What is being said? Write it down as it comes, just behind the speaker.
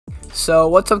So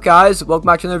what's up, guys? Welcome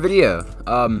back to another video.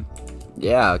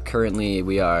 Yeah, currently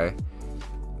we are,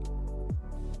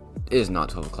 it is not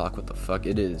 12 o'clock. What the fuck?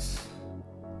 It is.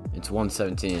 It's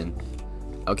 1:17.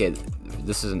 Okay,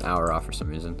 this is an hour off for some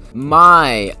reason.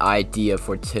 My idea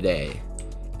for today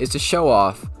is to show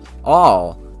off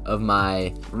all of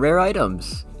my rare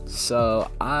items. So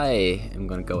I am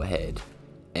gonna go ahead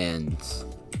and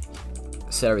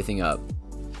set everything up.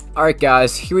 Alright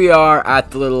guys, here we are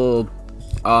at the little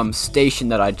station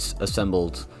that I just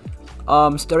assembled.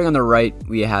 Starting on the right,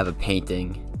 we have a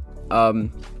painting.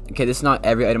 Okay, this is not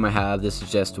every item I have, this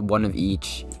is just one of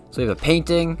each. So we have a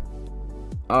painting.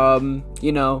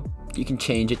 You know, you can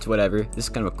change it to whatever. This is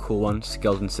kind of a cool one.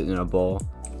 Skeleton sitting in a bowl.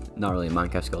 Not really a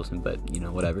Minecraft skeleton, but you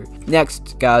know, whatever.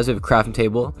 Next, guys, we have a crafting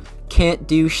table. Can't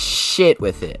do shit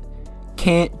with it.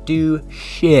 Can't do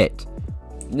shit.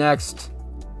 Next,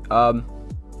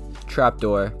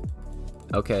 trapdoor.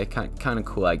 Okay, kind of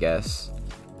cool, I guess.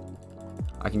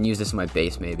 I can use this in my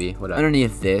base, maybe. Whatever.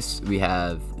 Underneath this, we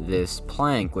have this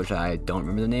plank, which I don't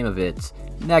remember the name of it.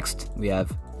 Next, we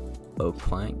have oak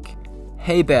plank.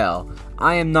 Hay bale.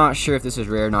 I am not sure if this is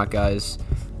rare or not, guys.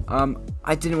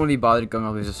 I didn't want to be bothered going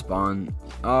all the way to spawn.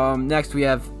 Next, we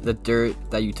have the dirt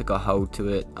that you took a hoe to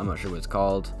it. I'm not sure what it's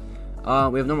called.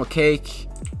 We have normal cake,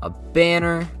 a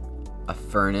banner, a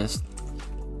furnace.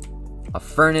 A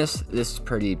furnace. This is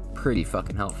pretty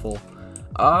fucking helpful.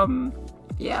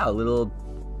 Yeah, a little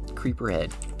creeper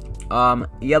head.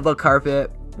 Yellow carpet,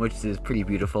 which is pretty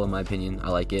beautiful in my opinion. I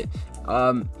like it.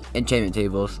 Enchantment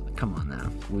tables. Come on now.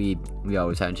 We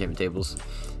always have enchantment tables.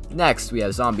 Next, we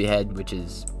have zombie head, which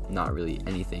is not really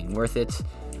anything worth it.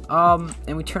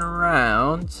 And we turn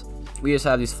around, we just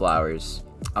have these flowers.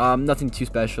 Nothing too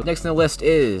special. Next on the list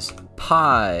is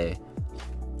pie,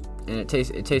 and it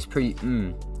tastes pretty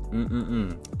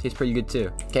tastes pretty good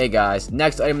too. Okay guys,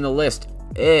 next item on the list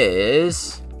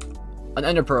is an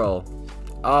ender pearl.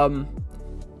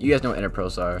 You guys know what ender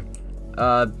pearls are.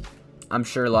 I'm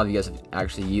sure a lot of you guys have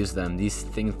actually used them. These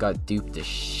things got duped to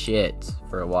shit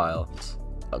for a while.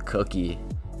 A cookie,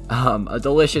 a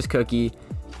delicious cookie.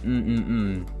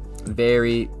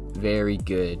 Very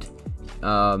good.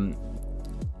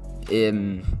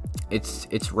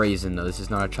 It's raisin though. This is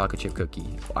not a chocolate chip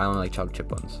cookie. I only like chocolate chip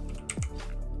ones.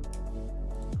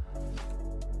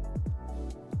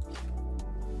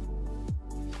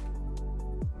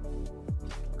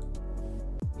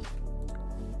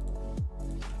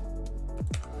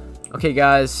 Okay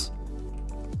guys.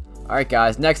 Alright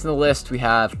guys, next on the list we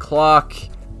have clock,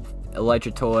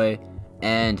 elytra toy,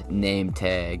 and name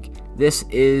tag. This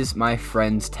is my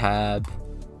friend's tab,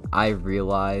 I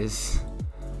realize.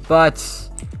 But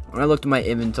when I looked at my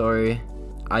inventory,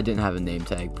 I didn't have a name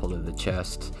tag pulled out of the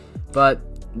chest. But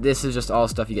this is just all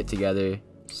stuff you get together.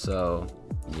 So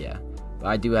yeah. But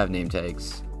I do have name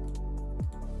tags.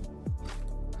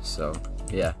 So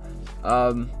yeah.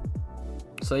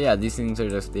 So yeah, these things are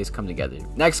they just come together.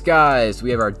 Next guys, we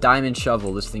have our diamond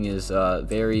shovel. This thing is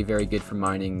very good for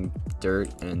mining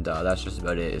dirt, and that's just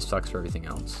about it. It sucks for everything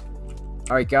else.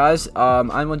 Alright guys,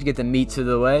 I want to get the meat to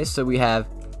the way, so we have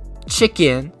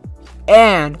chicken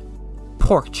and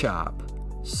pork chop.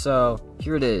 So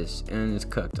here it is, and it's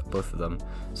cooked, both of them.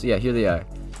 So yeah, here they are.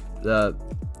 The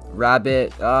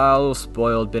rabbit, a little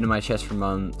spoiled, been in my chest for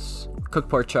months. Cooked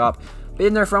pork chop, been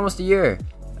in there for almost a year.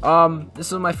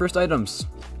 This is my first items.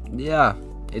 Yeah,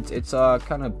 it's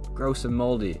kind of gross and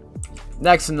moldy.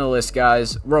 Next on the list,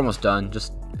 guys, we're almost done.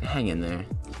 Just hang in there.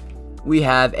 We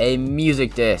have a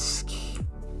music disc. If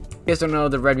you guys don't know,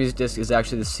 the red music disc is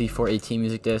actually the C418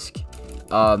 music disc.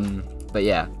 But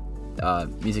yeah,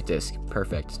 music disc,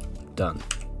 perfect, done.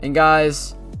 And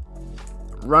guys,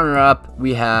 runner up,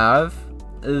 we have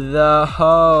the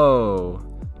hoe,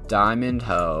 diamond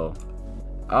hoe.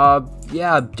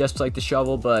 Yeah, just like the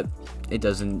shovel, but it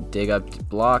doesn't dig up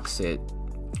blocks. It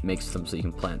makes them so you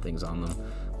can plant things on them,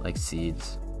 like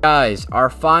seeds. Guys, our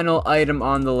final item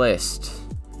on the list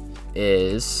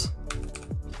is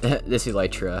this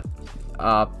elytra.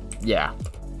 Yeah,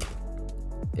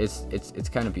 it's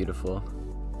kind of beautiful,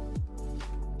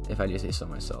 if I do say so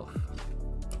myself.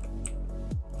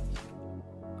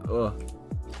 Oh.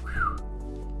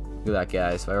 Look at that,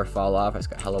 guys. If I ever fall off, I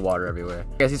just got hella water everywhere.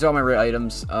 Guys, these are all my rare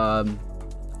items.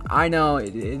 I know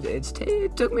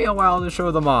it took me a while to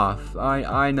show them off.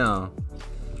 I know.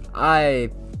 I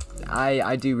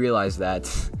do realize that.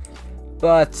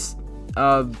 But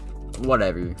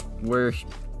whatever.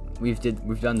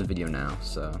 We've done the video now,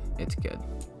 so it's good.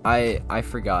 I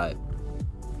forgot.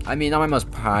 I mean, not my most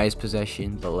prized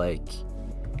possession, but like,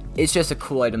 it's just a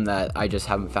cool item that I just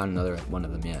haven't found another one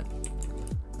of them yet.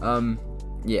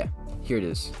 Yeah, here it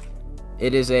is.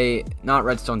 It is a not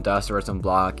redstone dust or redstone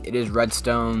block. It is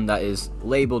redstone that is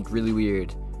labeled really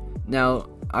weird. Now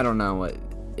I don't know what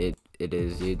it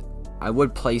is, dude. I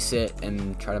would place it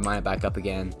and try to mine it back up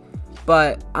again,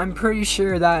 but I'm pretty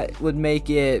sure that would make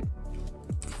it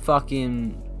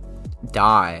fucking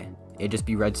die. It'd just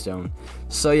be redstone.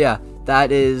 So yeah,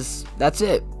 that's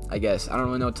it, I guess. I don't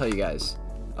really know what to tell you guys.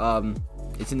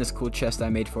 It's in this cool chest that I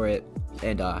made for it,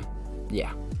 and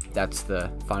yeah, that's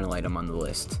the final item on the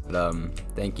list. But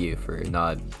thank you for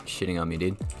not shitting on me,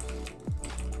 dude.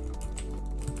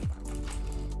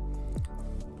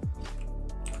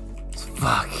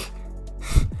 Fuck.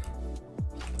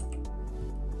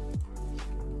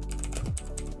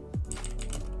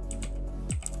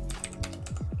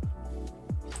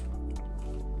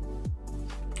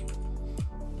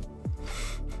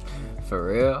 For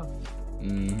real?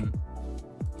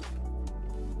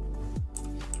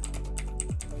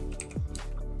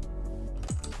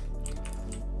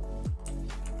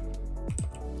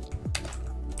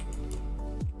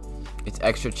 It's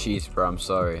extra cheese, bro. I'm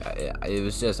sorry. I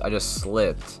just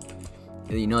slipped.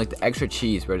 You know, like the extra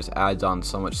cheese, where it just adds on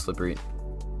so much slippery.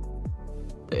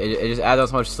 It just adds on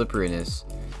so much slipperiness.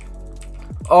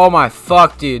 Oh my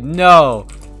fuck, dude! No.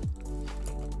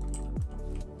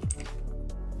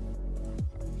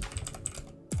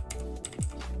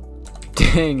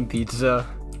 Dang pizza.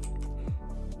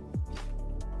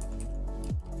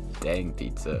 Dang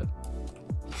pizza.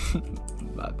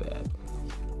 My bad.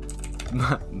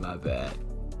 My bad.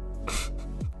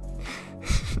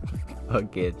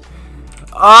 Fucking.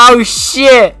 Oh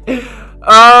shit!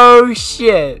 Oh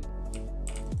shit!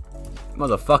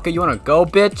 Motherfucker, you wanna go,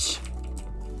 bitch?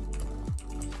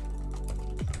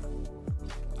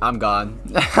 I'm gone.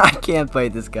 I can't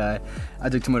fight this guy. I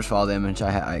took too much fall damage.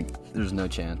 There's no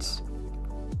chance.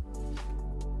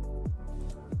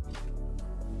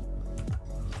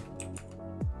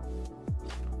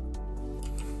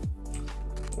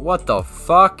 What the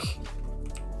fuck?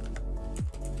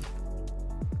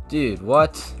 Dude,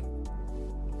 what?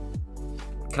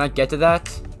 Can I get to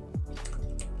that?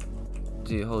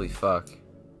 Dude, holy fuck.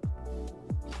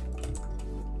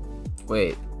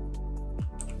 Wait.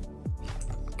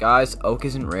 Guys, oak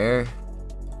isn't rare?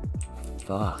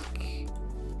 Fuck.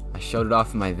 I showed it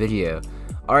off in my video.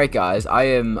 Alright guys, I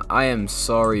am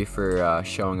sorry for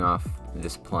showing off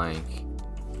this plank.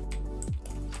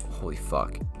 Holy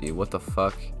fuck. Dude, what the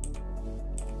fuck?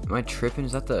 Am I tripping?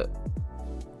 Is that the...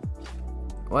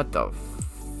 What the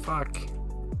fuck?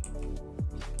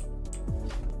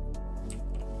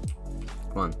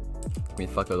 Come on. Give me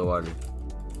the fuck out of the water.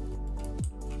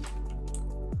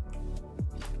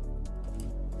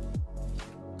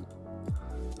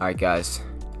 Alright guys.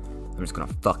 I'm just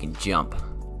gonna fucking jump.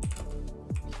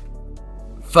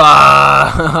 Fuck!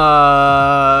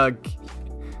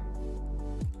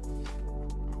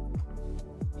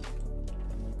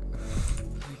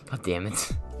 God damn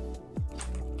it.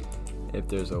 If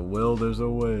there's a will, there's a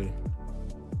way.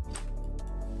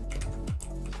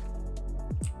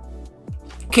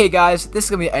 Okay guys, this is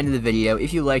gonna be the end of the video.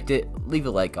 If you liked it, leave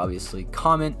a like obviously,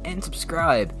 comment, and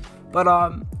subscribe. But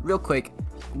real quick,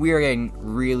 we are getting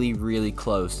really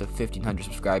close to 1,500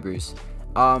 subscribers.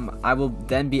 I will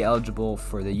then be eligible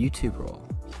for the YouTube role.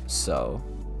 So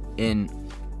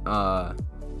we'll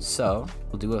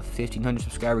do a 1,500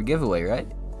 subscriber giveaway, right?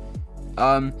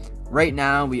 Right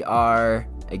now we are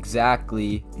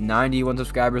exactly 91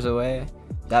 subscribers away.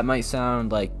 That might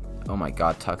sound like, oh my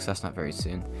god, Tux, that's not very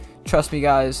soon. Trust me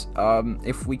guys,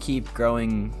 if we keep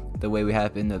growing the way we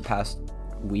have in the past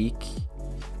week,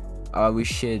 we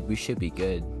should be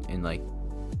good in like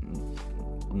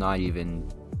not even,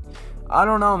 I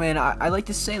don't know man, I like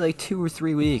to say like 2 or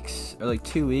 3 weeks, or like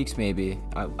 2 weeks maybe.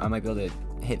 I might be able to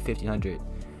hit 1,500.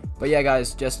 But yeah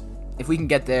guys, just if we can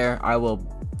get there, I will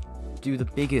do the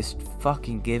biggest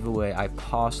fucking giveaway I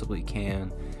possibly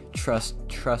can.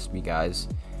 Trust me guys.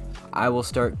 I will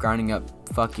start grinding up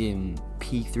fucking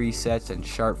P3 sets and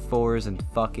sharp 4s and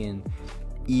fucking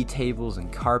E-tables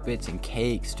and carpets and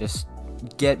cakes. Just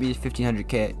get me to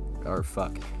 1,500k, or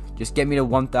fuck, just get me to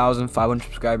 1,500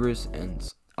 subscribers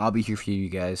and I'll be here for you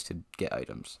guys to get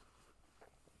items.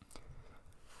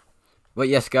 But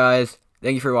yes guys,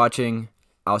 thank you for watching.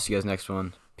 I'll see you guys next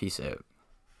one. Peace out.